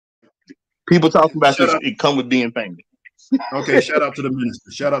People talking about this, it come with being famous. Okay, shout out to the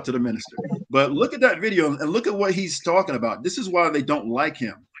minister. Shout out to the minister. But look at that video and look at what he's talking about. This is why they don't like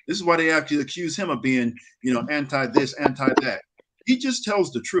him. This is why they actually accuse him of being, anti this, anti that. He just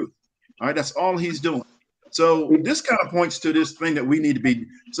tells the truth. All right, that's all he's doing. So this kind of points to this thing that we need to be.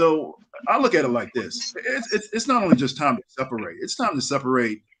 So I look at it like this. It's not only just time to separate. It's time to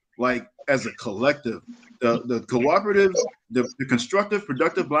separate, like, as a collective. The cooperative, the constructive,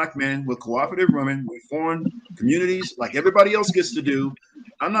 productive Black men with cooperative women, we form communities like everybody else gets to do.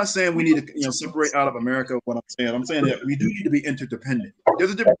 I'm not saying we need to separate out of America. What I'm saying that we do need to be interdependent.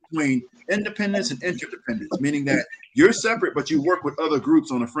 There's a difference between independence and interdependence, meaning that you're separate, but you work with other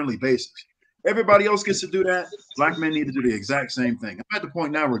groups on a friendly basis. Everybody else gets to do that. Black men need to do the exact same thing. I'm at the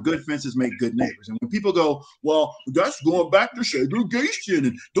point now where good fences make good neighbors. And when people go, well, that's going back to segregation.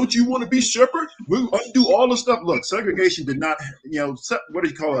 And don't you want to be separate? We'll undo all the stuff. Look, segregation did not, what do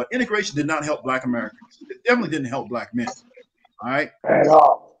you call it? Integration did not help Black Americans. It definitely didn't help Black men. All right. At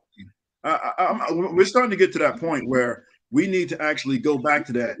all. We're starting to get to that point where we need to actually go back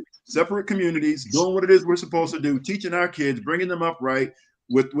to that. Separate communities, doing what it is we're supposed to do, teaching our kids, bringing them up right.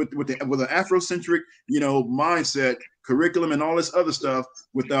 With an Afrocentric, mindset, curriculum, and all this other stuff,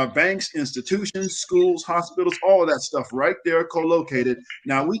 with our banks, institutions, schools, hospitals, all of that stuff right there co-located.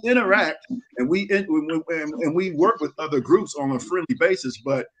 Now we interact and we work with other groups on a friendly basis,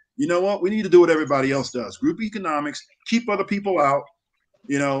 but you know what? We need to do what everybody else does. Group economics, keep other people out,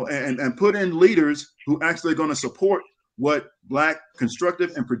 and put in leaders who actually are going to support what Black,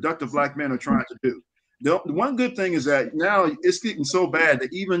 constructive, and productive Black men are trying to do. The one good thing is that now it's getting so bad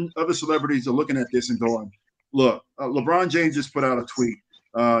that even other celebrities are looking at this and going, look, LeBron James just put out a tweet.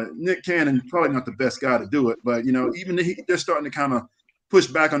 Nick Cannon, probably not the best guy to do it, but, even they're starting to kind of push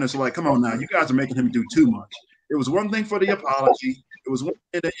back on this. Like, come on now, you guys are making him do too much. It was one thing for the apology. It was one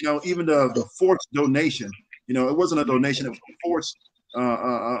thing that, even the forced donation, it wasn't a donation. It was a forced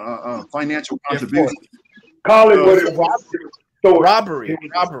financial contribution. Call it what it was. Robbery.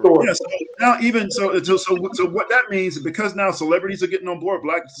 Yeah, so now so what that means is because now celebrities are getting on board,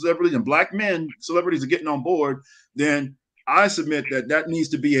 Black celebrities and Black men celebrities are getting on board, then I submit that needs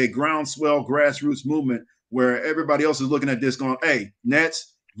to be a groundswell grassroots movement where everybody else is looking at this going, hey,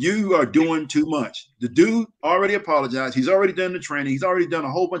 Nets, you are doing too much. The dude already apologized. He's already done the training. He's already done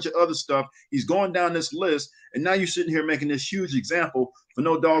a whole bunch of other stuff. He's going down this list. And now you're sitting here making this huge example for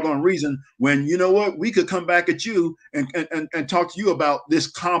no doggone reason when, you know what, we could come back at you and talk to you about this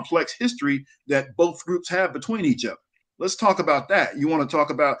complex history that both groups have between each other. Let's talk about that. You want to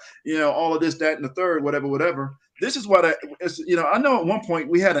talk about, all of this, that, and the third, whatever. This is what I know at one point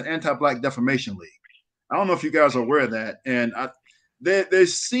we had an anti-Black defamation league. I don't know if you guys are aware of that. And they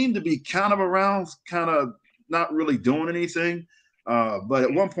seem to be kind of not really doing anything. But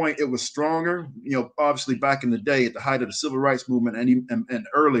at one point it was stronger, obviously back in the day at the height of the civil rights movement and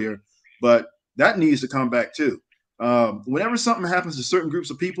earlier, but that needs to come back too. Whenever something happens to certain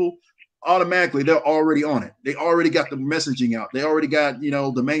groups of people, automatically they're already on it. They already got the messaging out. They already got, they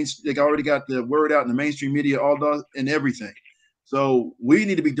already got the word out in the mainstream media, all that and everything. So we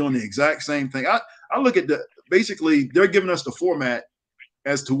need to be doing the exact same thing. I look at basically they're giving us the format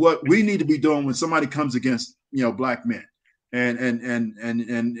as to what we need to be doing when somebody comes against, Black men. And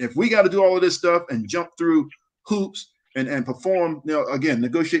if we got to do all of this stuff and jump through hoops and perform, again,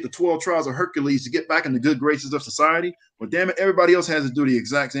 negotiate the 12 trials of Hercules to get back in the good graces of society, well, damn it, everybody else has to do the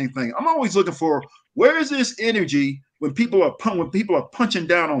exact same thing. I'm always looking for, where is this energy when people are punching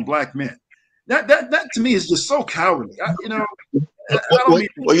down on Black men? That to me is just so cowardly.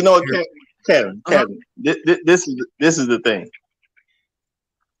 Kevin, this is the thing.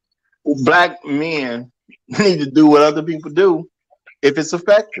 Black men need to do what other people do if it's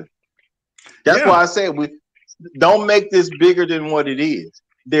effective. That's why I said we don't make this bigger than what it is.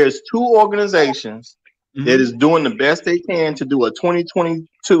 There's two organizations that is doing the best they can to do a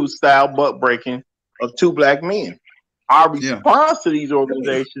 2022 style butt breaking of two Black men. Our response to these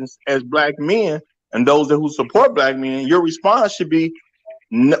organizations as Black men and those who support Black men, your response should be,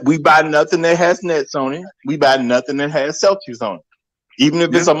 we buy nothing that has Nets on it. We buy nothing that has Celtics on it. Even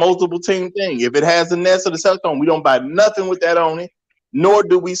if it's a multiple team thing, if it has the Nets or the Celtics on, we don't buy nothing with that on it, nor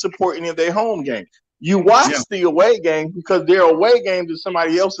do we support any of their home games. You watch the away games because their away games is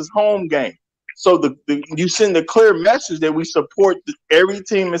somebody else's home game. So you send a clear message that we support every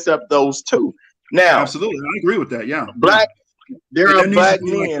team except those two. Now, absolutely, I agree with that. Yeah, there are Black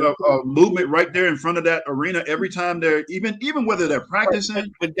men. Like a movement right there in front of that arena every time they're even whether they're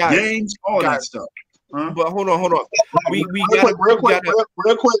practicing games, all that stuff. But hold on. We real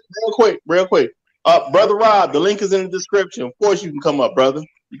quick. Brother Rob, the link is in the description. Of course, you can come up, brother.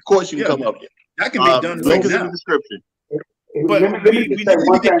 Of course, you can come up. That can be done. The link is in the description. But let me just say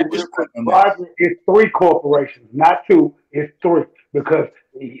one thing real quick. Roger, it's 3 corporations, not 2. It's 3 because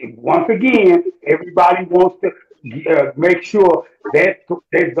once again, everybody wants to make sure that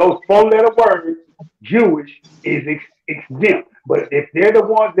those 4-letter words, Jewish, is exempt. But if they're the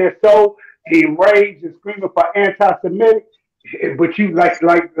ones that so enraged and screaming for anti-Semitic, but you like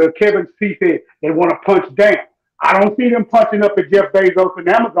Kevin C said, they want to punch down. I don't see them punching up at Jeff Bezos and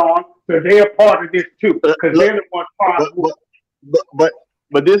Amazon, so they're part of this too, because they're the ones trying.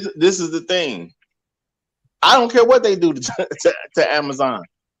 But this is the thing. I don't care what they do to Amazon.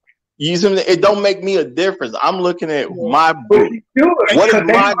 It don't make me a difference. I'm looking at my group. What is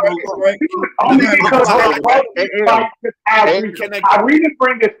my group? Only because Kyrie didn't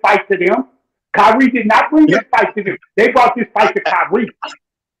bring this fight to them. Kyrie did not bring this fight to them. They brought this fight to Kyrie.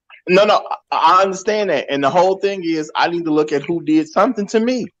 No, I understand that. And the whole thing is I need to look at who did something to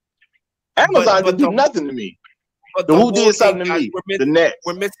me. Amazon didn't do nothing to me. But who did something to me? The Nets.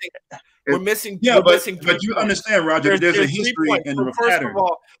 We're missing. Yeah, but you understand, Roger, there's a history and a pattern.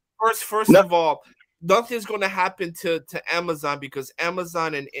 First of all, nothing's going to happen to Amazon because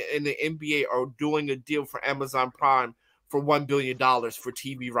Amazon and the NBA are doing a deal for Amazon Prime for $1 billion for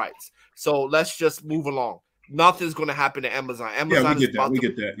TV rights. So let's just move along. Nothing's going to happen to Amazon. Amazon is about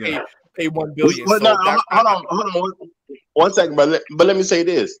to pay $1 billion. But no, hold on, 1 second. But let me say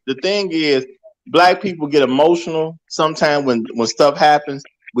this: the thing is, Black people get emotional sometimes when stuff happens.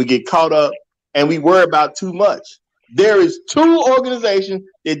 We get caught up and we worry about too much. There is 2 organizations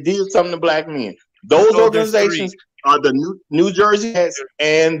that did something to Black men. Those organizations are the New Jersey Nets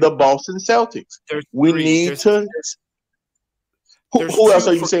and the Boston Celtics. We need to. Who else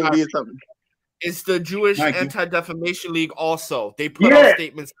are you saying did something? It's the Jewish Anti-Defamation League also. They put out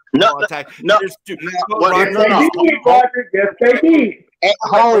statements. No. Yes, they did.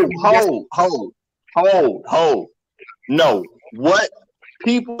 Hold. No. What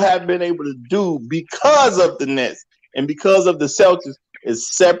people have been able to do because of the Nets and because of the Celtics is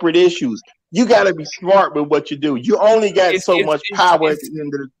separate issues. You got to be smart with what you do. You only got so much power at the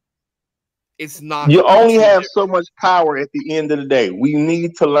end of the day. It's not. You only have so much power at the end of the day. We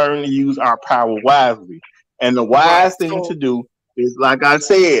need to learn to use our power wisely. And the wise thing to do is, like I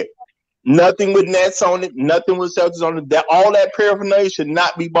said, nothing with Nets on it, nothing with Celtics on it. All that paraphernalia should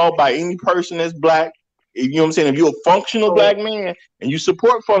not be bought by any person that's Black. You know what I'm saying? If you're a functional Black man and you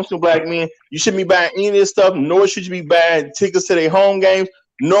support functional Black men, you shouldn't be buying any of this stuff, nor should you be buying tickets to their home games,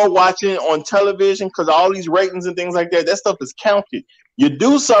 nor watching on television, because all these ratings and things like that stuff is counted. You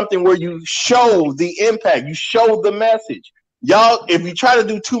do something where you show the impact, you show the message. Y'all, if you try to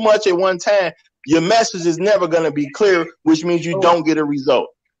do too much at one time, your message is never going to be clear, which means you don't get a result.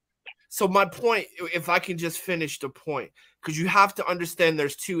 So my point, if I can just finish the point, because you have to understand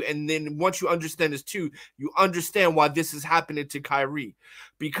there's 2, and then once you understand there's 2, you understand why this is happening to Kyrie.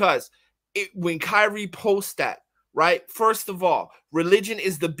 Because when Kyrie posts that, right, first of all, religion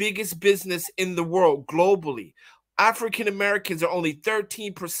is the biggest business in the world globally. African Americans are only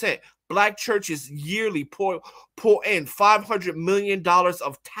 13%. Black churches yearly pour in $500 million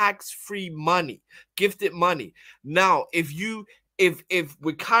of tax-free money, gifted money. Now, if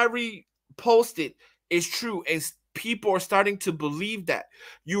what Kyrie posted is true and people are starting to believe that,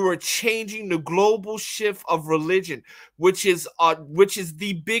 you are changing the global shift of religion, which is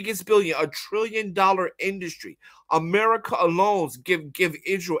the biggest $1 trillion industry. America alone give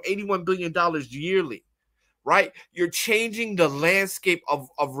Israel $81 billion yearly. Right? You're changing the landscape of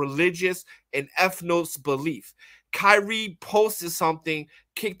religious and ethnos belief. Kyrie posted something,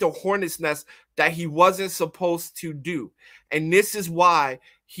 kicked a hornet's nest that he wasn't supposed to do. And this is why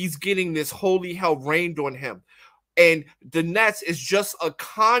he's getting this holy hell rained on him. And the Nets is just a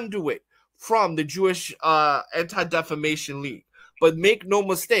conduit from the Jewish Anti-Defamation League. But make no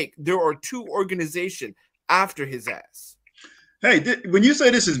mistake, there are 2 organizations after his ass. Hey, when you say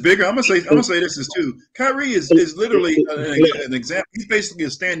this is bigger, I'm gonna say this is too. Kyrie is literally an example. He's basically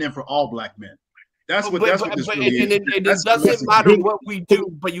a stand-in for all Black men. That's what this really is. It doesn't matter what we do,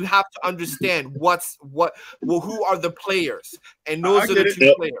 but you have to understand who are the players, and those are the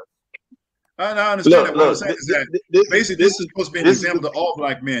 2 players. I understand that. What I'm saying is that basically this is supposed to be an example to all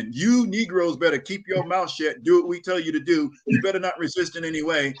Black men. You Negroes better keep your mouth shut. Do what we tell you to do. You better not resist in any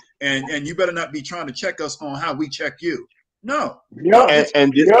way, and you better not be trying to check us on how we check you. No, this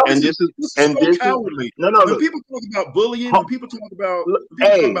is cowardly. No. When people talk about bullying, when people talk about,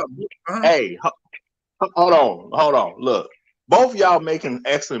 hold on. Look, both of y'all making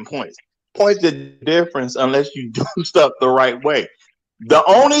excellent points. Points that difference unless you do stuff the right way. The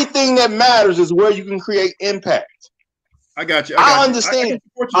only thing that matters is where you can create impact. I got you. I understand.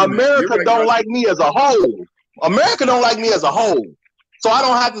 America don't like me as a whole. America don't like me as a whole. So I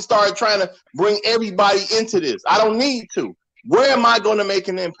don't have to start trying to bring everybody into this. I don't need to. Where am I going to make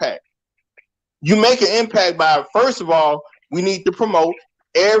an impact? You make an impact by, first of all, we need to promote.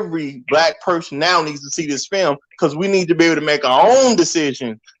 Every black person now needs to see this film because we need to be able to make our own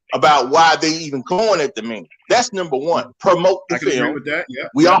decision about why they even going at the man. That's number one. Promote the film. Agree with that. Yeah,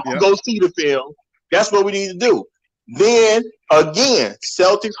 we all go see the film. That's what we need to do. Then again,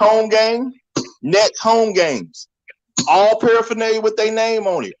 Celtics home game, Nets home games, all paraphernalia with their name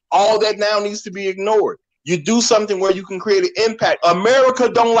on it. All that now needs to be ignored. You do something where you can create an impact. America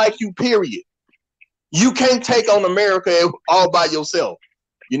don't like you, period. You can't take on America all by yourself.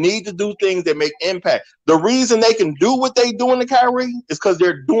 You need to do things that make impact. The reason they can do what they doing to Kyrie is because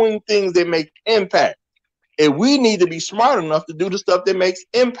they're doing things that make impact. And we need to be smart enough to do the stuff that makes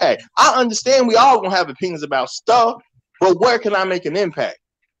impact. I understand we all gonna have opinions about stuff, but where can I make an impact?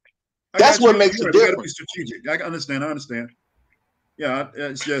 That's what makes a difference. You gotta be strategic. I understand. Yeah,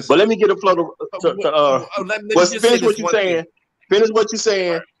 it's just. But let me get a flow to finish what you're saying. Finish what you're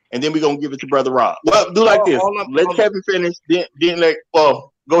saying, and then we're gonna give it to Brother Rob. Well, do like this. Let Kevin finish. Then let.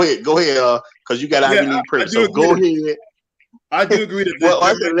 Well, go ahead. Because you got to need prayer. So go ahead. I do agree that. Well,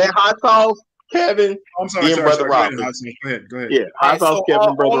 I said let hot sauce, Kevin. I'm sorry, Brother Rob. Go ahead. Yeah, hot sauce,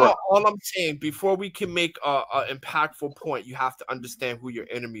 Kevin, Brother Rob. All I'm saying, before we can make an impactful point, you have to understand who your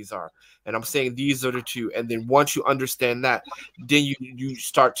enemies are. And I'm saying these are the two. And then once you understand that, then you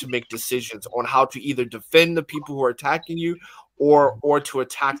start to make decisions on how to either defend the people who are attacking you or to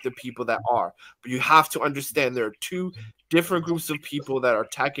attack the people that are. But you have to understand there are two different groups of people that are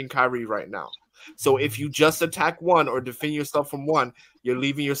attacking Kyrie right now. So if you just attack one or defend yourself from one, you're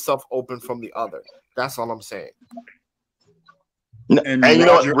leaving yourself open from the other. That's all I'm saying. And you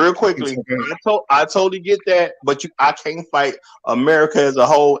know what, real quickly, I totally get that, but I can't fight America as a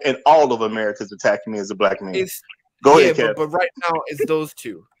whole, and all of America's attacking me as a black man. Go ahead, Kevin. But right now it's those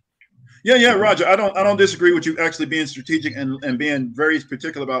two. Yeah, Roger. I don't disagree with you actually being strategic and being very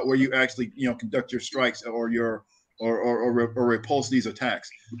particular about where you actually conduct your strikes or repulse these attacks.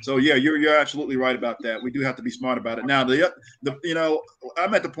 So yeah, you're absolutely right about that. We do have to be smart about it. Now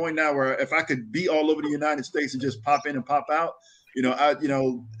I'm at the point now where if I could be all over the United States and just pop in and pop out, I'm at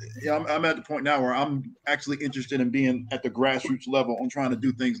the point now where I'm actually interested in being at the grassroots level on trying to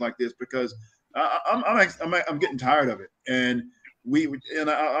do things like this because I'm getting tired of it. And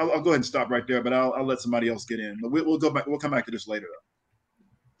I'll go ahead and stop right there, but I'll let somebody else get in. But we'll go back. We'll come back to this later,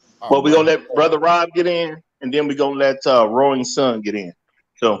 though. Well, we're gonna let Brother Rob get in, and then we're gonna let Roaring Sun get in.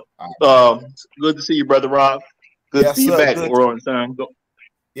 So, good to see you, Brother Rob. Good to see you back, Roaring Sun.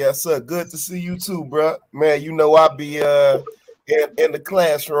 Yes, sir. Good to see you too, bro. Man, I'll be in the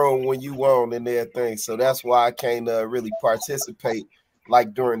classroom when you on and everything, so that's why I can't really participate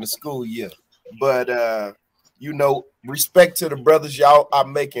like during the school year. But respect to the brothers, y'all are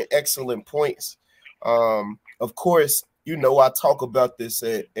making excellent points. Of course, I talk about this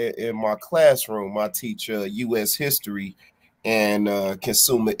in my classroom. I teach U.S. history and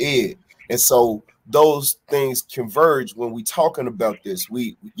consumer ed, and so those things converge when we talking about this.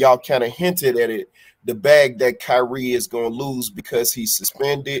 Y'all kind of hinted at it. The bag that Kyrie is going to lose because he's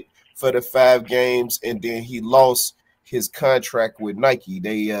suspended for the 5 games, and then he lost his contract with Nike.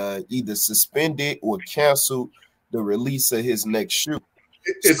 They either suspended or canceled the release of his next shoe.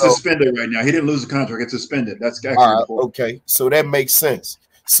 It's suspended right now. He didn't lose the contract. It's suspended. That's actually okay. So that makes sense.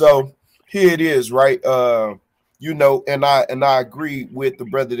 So here it is, right? And I agree with the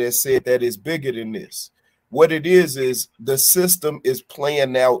brother that said that it's bigger than this. What it is the system is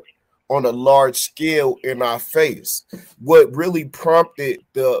playing out on a large scale in our face. What really prompted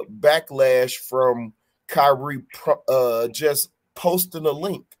the backlash from Kyrie just posting a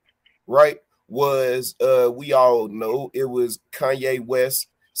link, right, was we all know it was Kanye West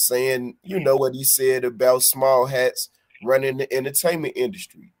saying, what he said about small hats running the entertainment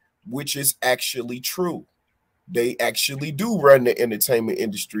industry, which is actually true. They actually do run the entertainment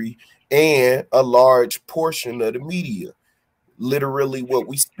industry and a large portion of the media, literally what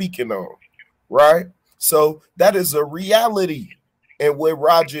we speaking on, right? So that is a reality. And what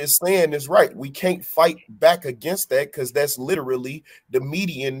Roger is saying is right. We can't fight back against that because that's literally the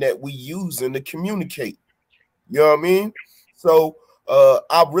medium that we use to communicate. You know what I mean? So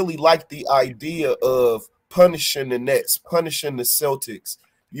I really like the idea of punishing the Nets, punishing the Celtics,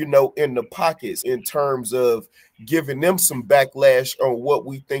 in the pockets in terms of giving them some backlash on what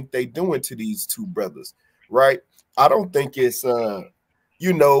we think they doing to these two brothers, right? I don't think it's,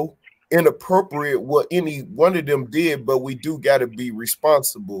 inappropriate what any one of them did, but we do got to be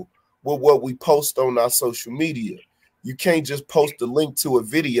responsible with what we post on our social media. You can't just post a link to a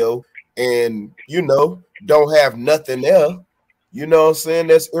video and, you know, don't have nothing there. You know what I'm saying?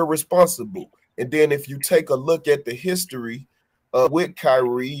 That's irresponsible. And then if you take a look at the history with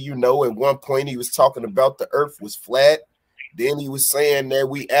Kyrie, you know, at one point he was talking about the earth was flat. Then he was saying that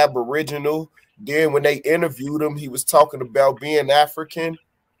we aboriginal. Then when they interviewed him, he was talking about being African.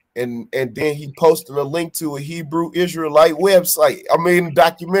 And then he posted a link to a Hebrew Israelite website. I mean,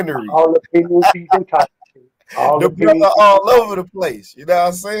 documentary. All opinions he's entitled to. The brother all over the place. You know what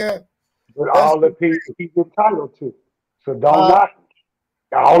I'm saying? But all opinions he's entitled to. So don't knock him.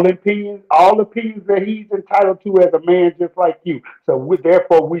 All opinions that he's entitled to as a man just like you. So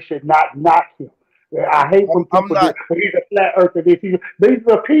therefore we should not knock him. I hate when people do, he's a flat earther. These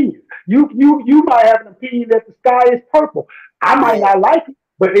are opinions. You might have an opinion that the sky is purple. I might not like it,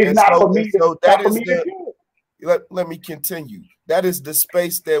 but it's not for me to do it. Let me continue. That is the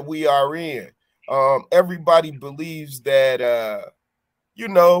space that we are in. Everybody believes that you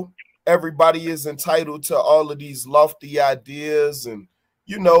know, everybody is entitled to all of these lofty ideas, and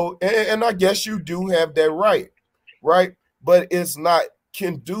you know, and I guess you do have that right? But it's not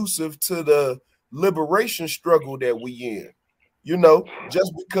conducive to the liberation struggle that we in. You know,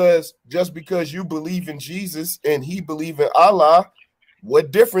 just because you believe in Jesus and he believe in Allah,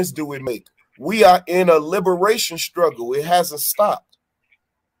 what difference do it make? We are in a liberation struggle. It hasn't stopped.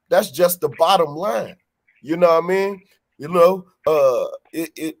 That's just the bottom line. You know what I mean? You know,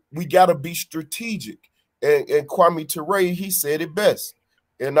 we got to be strategic. And Kwame Ture, he said it best.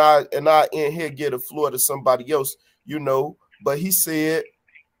 And I in here get a floor to somebody else, you know, but he said,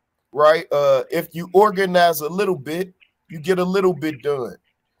 right, if you organize a little bit, you get a little bit done.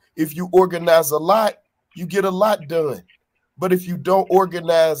 If you organize a lot, you get a lot done. But if you don't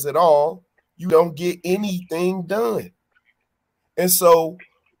organize at all, you don't get anything done. And so,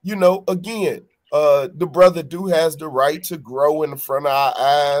 you know, again, the brother has the right to grow in front of our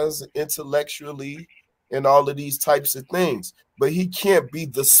eyes intellectually and all of these types of things. But he can't be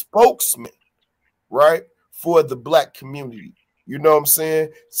the spokesman, right, for the black community. You know what I'm saying?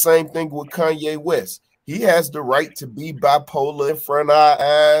 Same thing with Kanye West. He has the right to be bipolar in front of our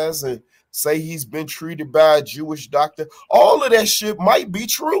eyes and say he's been treated by a Jewish doctor. All of that shit might be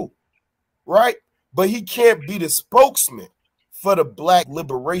true, right? But he can't be the spokesman for the black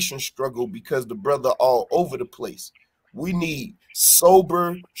liberation struggle because the brother all over the place. We need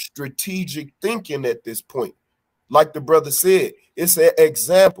sober, strategic thinking at this point. Like the brother said, it's an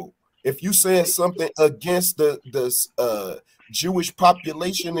example. If you saying something against the Jewish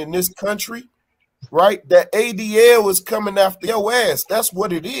population in this country, right? That ADL is coming after your ass. That's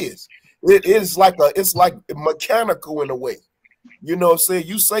what it is. It's like mechanical in a way. You know what I'm saying?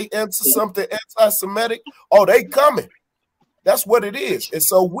 You say something anti-Semitic, oh, they coming. That's what it is. And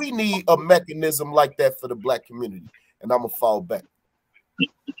so we need a mechanism like that for the black community. And I'm gonna fall back.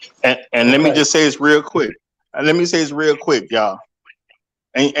 And let me just say this real quick. Y'all.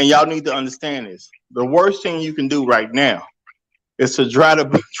 And y'all need to understand this. The worst thing you can do right now is to try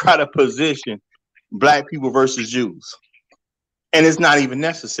to position black people versus Jews. And it's not even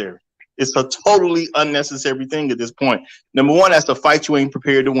necessary. It's a totally unnecessary thing at this point. Number one, that's a fight you ain't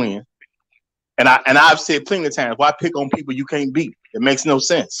prepared to win. And I've said plenty of times, why pick on people you can't beat? It makes no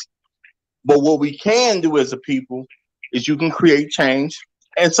sense. But what we can do as a people is you can create change.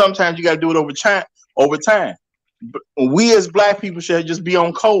 And sometimes you got to do it over time. But we as black people should just be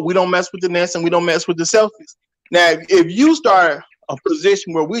on code. We don't mess with the Nets and we don't mess with the Celtics. Now, if you start a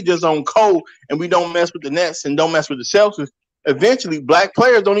position where we just on code and we don't mess with the Nets and don't mess with the Celtics, eventually black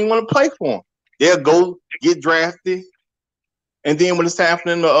players don't even want to play for them. They'll go get drafted. And then when it's time for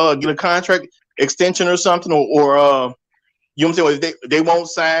them to get a contract extension or something, or you know what I'm saying, they won't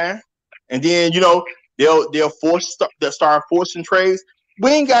sign. And then, you know, they'll start forcing trades.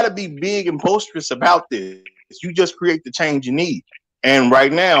 We ain't got to be big and boisterous about this. You just create the change you need. And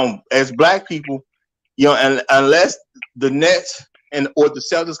right now, as black people, you know, and unless the Nets or the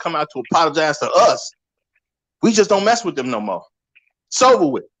Celtics come out to apologize to us, we just don't mess with them no more. It's over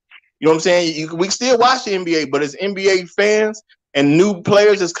with. You know what I'm saying? We still watch the NBA, but as NBA fans and new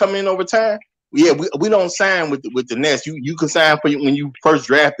players that's coming in over time, yeah, we don't sign with the Nets. You can sign for when you first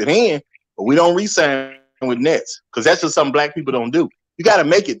drafted in, but we don't re-sign with Nets because that's just something black people don't do. You got to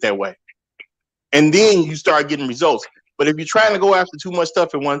make it that way. And then you start getting results. But if you're trying to go after too much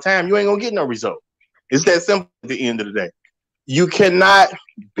stuff at one time, you ain't going to get no result. It's that simple at the end of the day. You cannot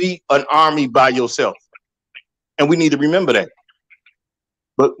beat an army by yourself. And we need to remember that.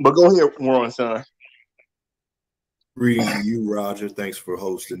 But go ahead, Warren, son. Greetings to you, Roger. Thanks for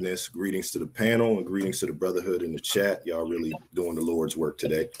hosting this. Greetings to the panel and greetings to the brotherhood in the chat. Y'all really doing the Lord's work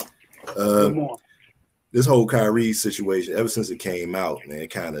today. This whole Kyrie situation, ever since it came out, man,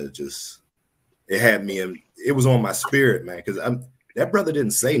 it kind of just, it had me in, it was on my spirit, man, because that brother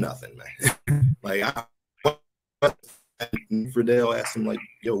didn't say nothing, man. Like, Fidel asked him, like,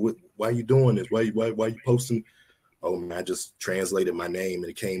 yo, why you doing this? Why you posting? Oh, man, I just translated my name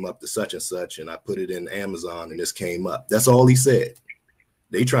and it came up to such and such, and I put it in Amazon and this came up. That's all he said.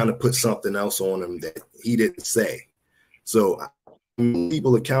 They trying to put something else on him that he didn't say. So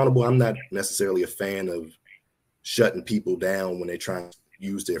people accountable. I'm not necessarily a fan of shutting people down when they're trying to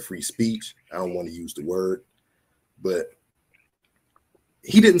use their free speech. I don't want to use the word, but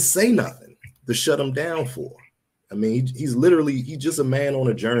he didn't say nothing to shut him down for. I mean, he's just a man on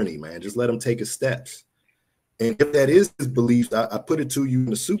a journey, man. Just let him take his steps. And if that is his belief, I put it to you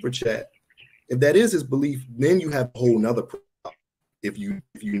in the super chat. If that is his belief, then you have a whole nother problem. If you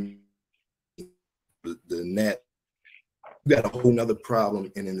the net, you got a whole nother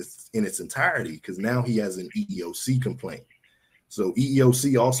problem in its entirety, because now he has an EEOC complaint. So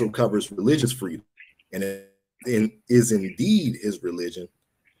EEOC also covers religious freedom, and it is indeed his religion.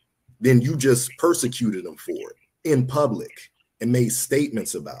 Then you just persecuted him for it in public and made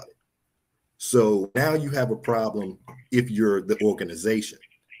statements about it. So now you have a problem if you're the organization.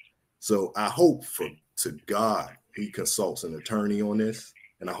 So I hope to God he consults an attorney on this,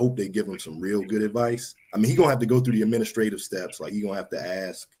 and I hope they give him some real good advice. I mean, he's gonna have to go through the administrative steps. Like, he's gonna have to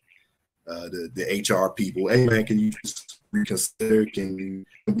ask the HR people, hey man, can you just reconsider? Can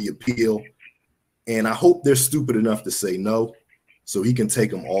you be appeal? And I hope they're stupid enough to say no, so he can take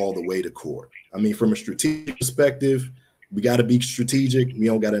them all the way to court. I mean, from a strategic perspective, we got to be strategic. We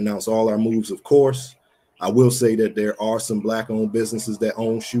don't got to announce all our moves, of course. I will say that there are some Black-owned businesses that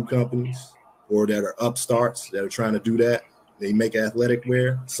own shoe companies or that are upstarts that are trying to do that. They make athletic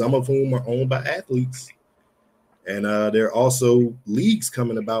wear, some of whom are owned by athletes. And there are also leagues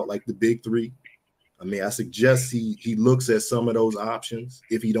coming about, like the Big Three. I mean, I suggest he looks at some of those options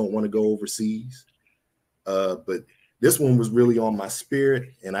if he don't want to go overseas. But this one was really on my spirit,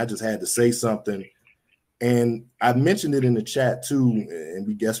 and I just had to say something. And I mentioned it in the chat too, and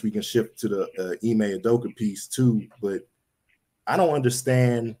we guess we can shift to the Ime Udoka piece too. But I don't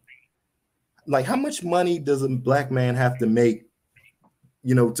understand, like, how much money does a Black man have to make,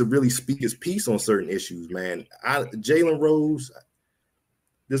 you know, to really speak his piece on certain issues, man? Jalen Rose,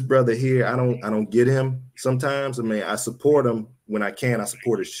 this brother here, I don't get him sometimes. I mean, I support him when I can. I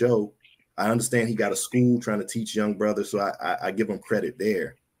support his show. I understand he got a school trying to teach young brothers, so I give him credit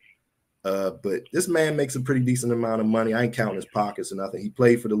there. But this man makes a pretty decent amount of money. I ain't counting his pockets or nothing. He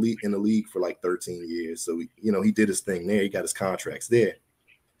played for the league in the league for like 13 years. So, he did his thing there. He got his contracts there.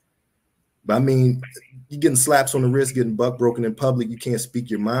 But I mean, you getting slaps on the wrist, getting buck broken in public. You can't speak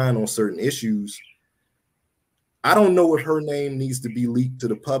your mind on certain issues. I don't know if her name needs to be leaked to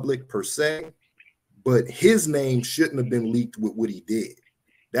the public per se, but his name shouldn't have been leaked with what he did.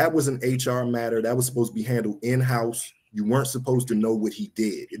 That was an HR matter. That was supposed to be handled in-house. You weren't supposed to know what he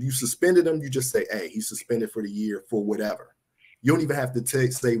did. If you suspended him, you just say, hey, he's suspended for the year for whatever. You don't even have to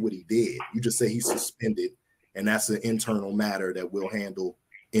say what he did. You just say he's suspended, and that's an internal matter that we'll handle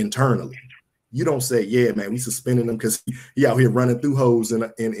internally. You don't say, yeah, man, we suspended him because he out here running through hoes in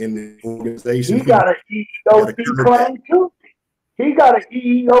the organization. He got an EEOC claim too. He got an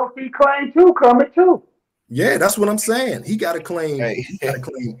EEOC claim too coming too. Yeah, that's what I'm saying. He got a claim. Hey, he got a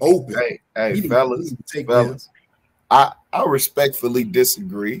claim open. Hey, fellas, I respectfully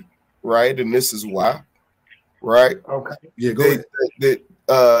disagree, right? And this is why, right? Okay. Yeah, go ahead.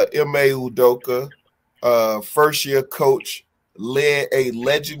 Ime Udoka, first-year coach, led a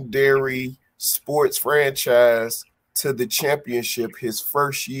legendary sports franchise to the championship his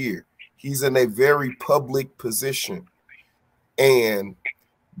first year. He's in a very public position. And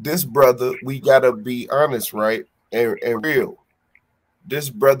this brother, we got to be honest, right? And real. This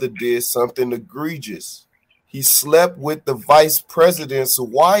brother did something egregious. He slept with the vice president's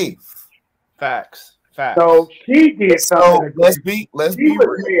wife. Facts. So she did something. So let's be real.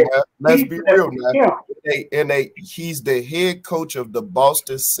 Let's be real now. He's the head coach of the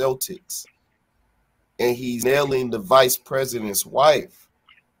Boston Celtics, and he's nailing the vice president's wife.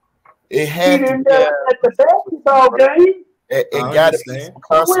 It had to be at the basketball game. It got to be.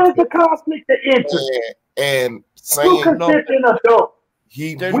 Where's the conflict of interest? And saying consistent adults.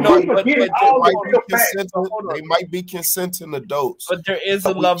 They might be consenting adults, but there is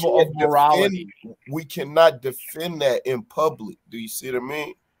a level of morality. We cannot defend that in public. Do you see what I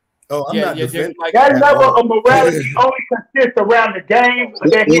mean? Oh, I'm not defending that level of morality only consists around the game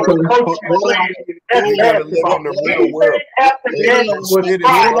that he was coaching. Hey,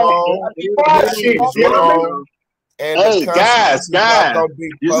 guys, this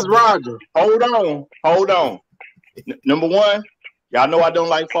is Roger. Hold on. Number one, y'all know I don't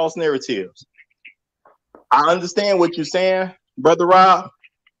like false narratives. I understand what you're saying, Brother Rob,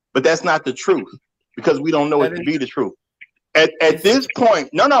 but that's not the truth because we don't know it to be the truth. At this point,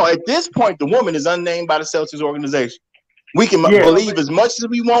 at this point, the woman is unnamed by the Celtics organization. We can believe as much as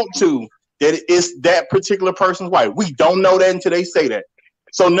we want to that it's that particular person's wife. We don't know that until they say that.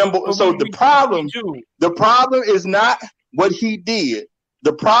 So the problem is not what he did.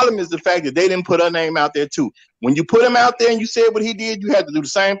 The problem is the fact that they didn't put her name out there too. When you put him out there and you said what he did, you had to do the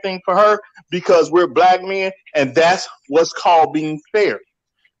same thing for her because we're black men, and that's what's called being fair.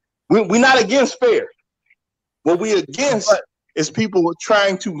 We're not against fair. What we're against is people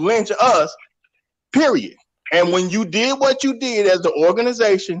trying to lynch us, period. And when you did what you did as the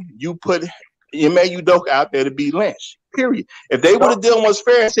organization, you put Ime Udoka out there to be lynched, period. If they would have done what's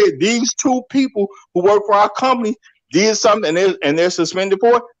fair and said these two people who work for our company did something and they're suspended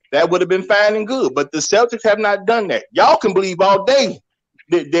for it, that would have been fine and good. But the Celtics have not done that. Y'all can believe all day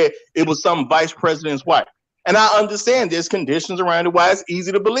that it was some vice president's wife. And I understand there's conditions around it why it's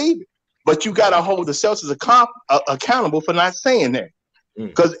easy to believe it. But you got to hold the Celtics accountable for not saying that.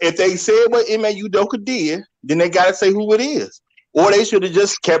 Because if they said what Ime Udoka did, then they got to say who it is. Or they should have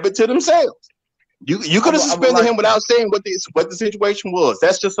just kept it to themselves. You could have suspended him without saying what the situation was.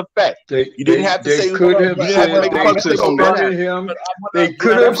 That's just a fact. You didn't have to say. They could have said they suspended him. They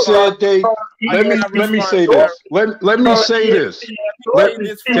could have said they. Let me say this. Let me say this.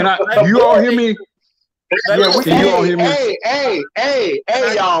 Can I? You all hear me? Yes, can you all hear me? Hey,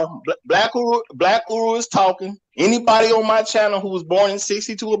 y'all. Black Uru is talking. Anybody on my channel who was born in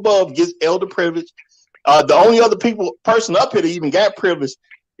 62 above gets elder privilege. The only other person up here that even got privilege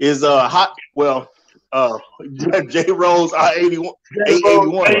is J Rose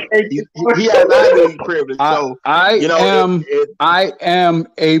 881. He has ID privilege. So I am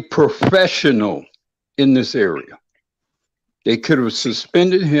a professional in this area. They could have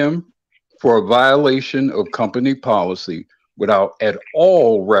suspended him for a violation of company policy without at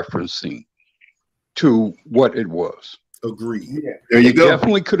all referencing to what it was. Agreed. Yeah. There you go.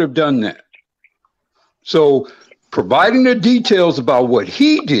 Definitely could have done that. So providing the details about what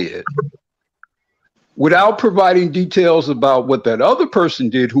he did without providing details about what that other person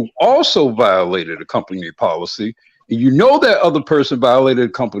did who also violated a company policy, and you know that other person violated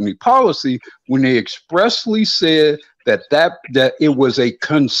a company policy when they expressly said that it was a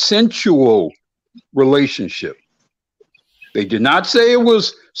consensual relationship. They did not say it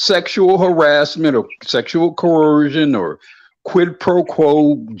was sexual harassment or sexual coercion or quid pro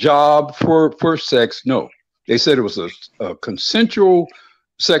quo job for sex. No, they said it was a consensual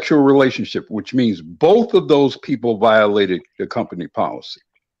sexual relationship, which means both of those people violated the company policy.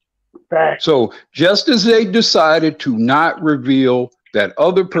 Fact. So just as they decided to not reveal that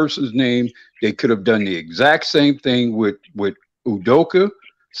other person's name, they could have done the exact same thing with Udoka,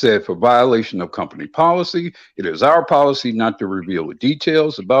 said for violation of company policy. It is our policy not to reveal the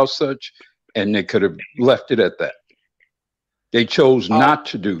details about such, and they could have left it at that. They chose not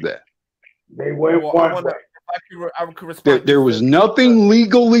to do that. They went one way. There was nothing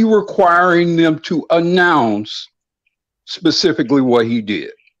legally requiring them to announce specifically what he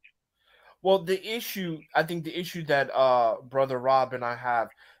did. Well, I think the issue that Brother Rob and I have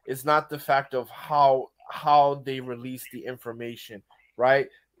is not the fact of how they release the information, right?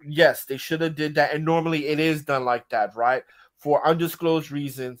 Yes, they should have did that, and normally it is done like that, right? For undisclosed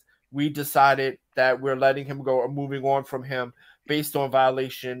reasons, we decided that we're letting him go or moving on from him based on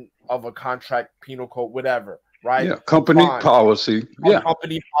violation of a contract, penal code, whatever, right? Yeah, company policy. Yeah,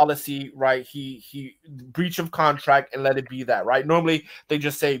 company policy, right? He breach of contract and let it be that, right? Normally they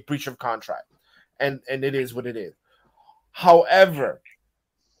just say breach of contract, and it is what it is. However,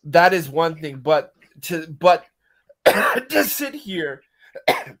 that is one thing, but to sit here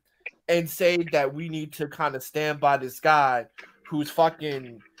and say that we need to kind of stand by this guy who's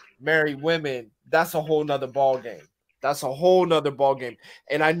fucking married women, that's a whole nother ball game. That's a whole nother ball game.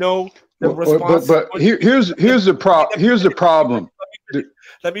 And I know the response. But here's the problem. Here's the problem.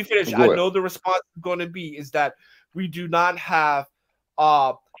 Let me finish. I know the response is going to be is that we do not have.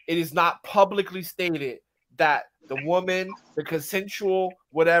 It is not publicly stated that the woman, the consensual,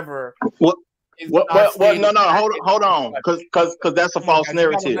 whatever. No, hold on, because that's a false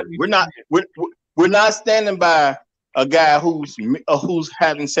narrative. We're not standing by a guy who's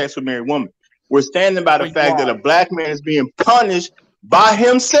having sex with a married woman. We're standing by the fact that a black man is being punished by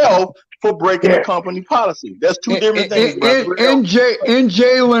himself for breaking the company policy. That's two different things. In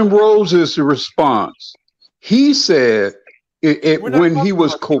Jalen Rose's response, he said when he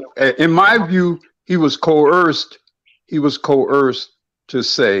was in my view, he was coerced. He was coerced to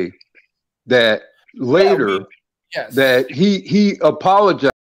say that later that he apologized.